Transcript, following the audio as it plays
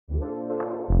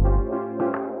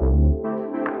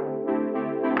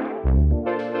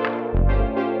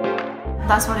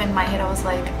that's what in my head I was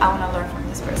like, I want to learn from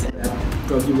this person. That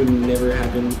probably would never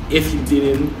happen if you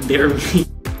didn't dare me.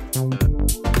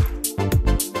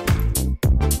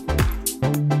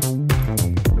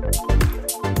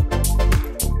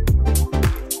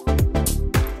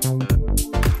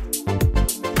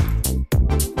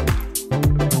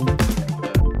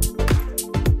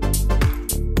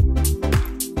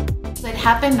 It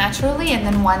happened naturally, and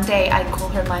then one day I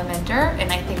called her my mentor,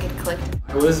 and I think it clicked.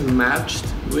 I was matched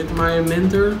with my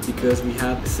mentor because we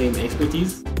had the same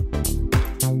expertise.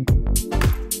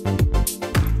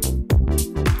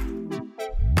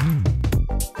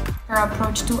 Her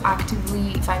approach to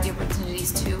actively find the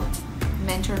opportunities to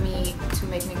mentor me, to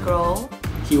make me grow.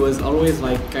 He was always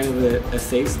like kind of a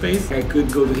safe space. I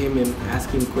could go to him and ask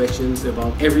him questions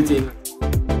about everything.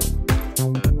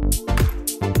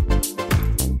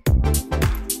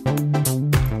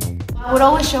 I would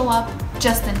always show up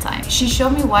just in time. She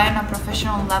showed me why on a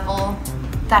professional level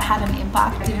that had an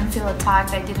impact. I didn't feel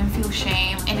attacked, I didn't feel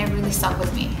shame, and it really stuck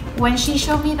with me. When she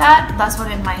showed me that, that's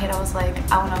what in my head I was like,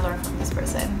 I want to learn from this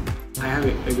person. I have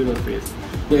a good one for this.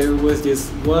 There was this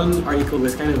one article that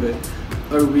was kind of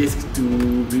a risk to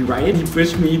rewrite. He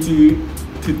pushed me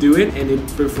to do it, and it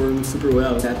performed super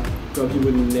well. That probably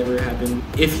would never happen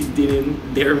if he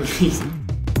didn't dare me.